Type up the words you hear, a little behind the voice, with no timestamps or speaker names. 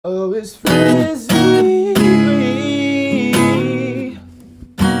So it's FrizzyBri.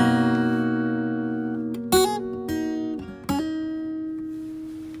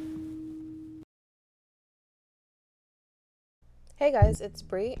 Hey guys, it's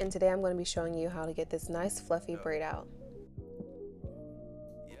Bri, and today I'm going to be showing you how to get this nice fluffy braid out.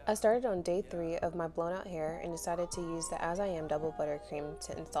 I started on day 3 of my blown out hair and decided to use the As I Am double buttercream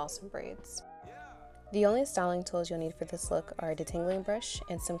to install some braids. The only styling tools you'll need for this look are a detangling brush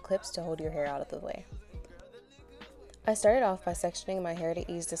and some clips to hold your hair out of the way. I started off by sectioning my hair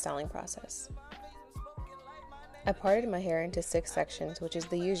to ease the styling process. I parted my hair into 6 sections, which is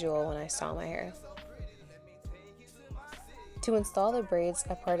the usual when I style my hair. To install the braids,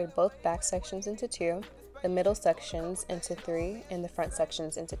 I parted both back sections into 2, the middle sections into 3, and the front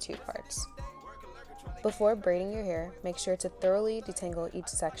sections into 2 parts. Before braiding your hair, make sure to thoroughly detangle each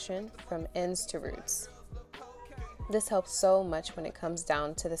section from ends to roots. This helps so much when it comes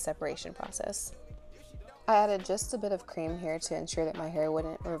down to the separation process. I added just a bit of cream here to ensure that my hair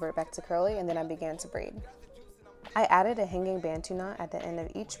wouldn't revert back to curly, and then I began to braid. I added a hanging bantu knot at the end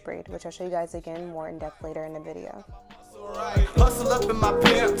of each braid, which I'll show you guys again more in depth later in the video. Hustle up in my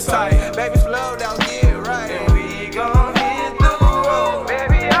pimp tight, baby slow down, get right, and we gon' hit the road,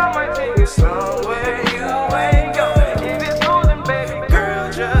 baby I might take you somewhere you ain't going, if it's moving, baby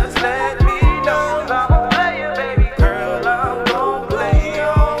girl, just let me know, I'm a player, baby girl, I'm gon' play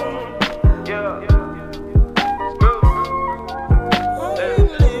on, yeah,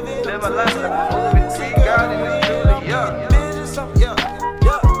 live my life like a movie, see God in the beauty, yeah, yeah.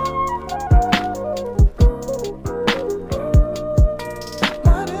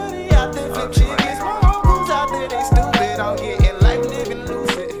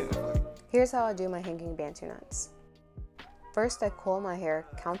 Here's how I do my hanging bantu knots. First, I coil my hair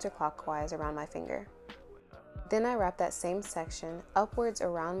counterclockwise around my finger. Then I wrap that same section upwards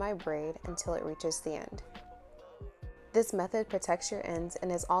around my braid until it reaches the end. This method protects your ends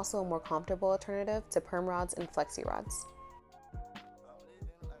and is also a more comfortable alternative to perm rods and flexi rods.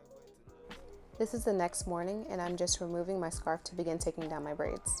 This is the next morning, and I'm just removing my scarf to begin taking down my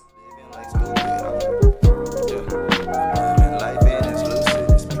braids.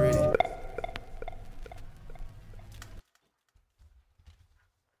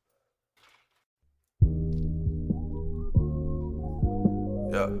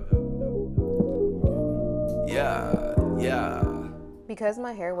 Yeah. Because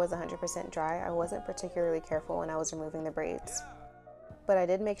my hair was 100% dry, I wasn't particularly careful when I was removing the braids. But I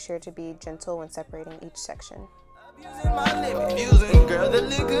did make sure to be gentle when separating each section. Girl, the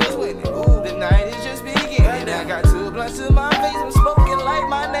liquor's with me. Ooh, the night is just beginning. I got 2 blunts to my face, I'm smoking like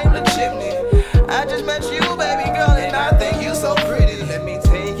my name the chimney. I just met you, baby girl, and I think you so pretty. Let me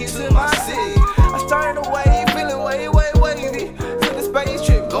take you to my city. I started away, feeling way wavy. Took a space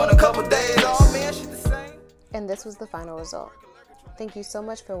trip, going a couple days. Oh man, shit the same. And this was the final result. Thank you so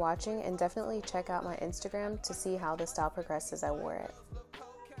much for watching, and definitely check out my Instagram to see how the style progressed as I wore it.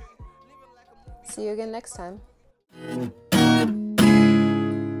 See you again next time.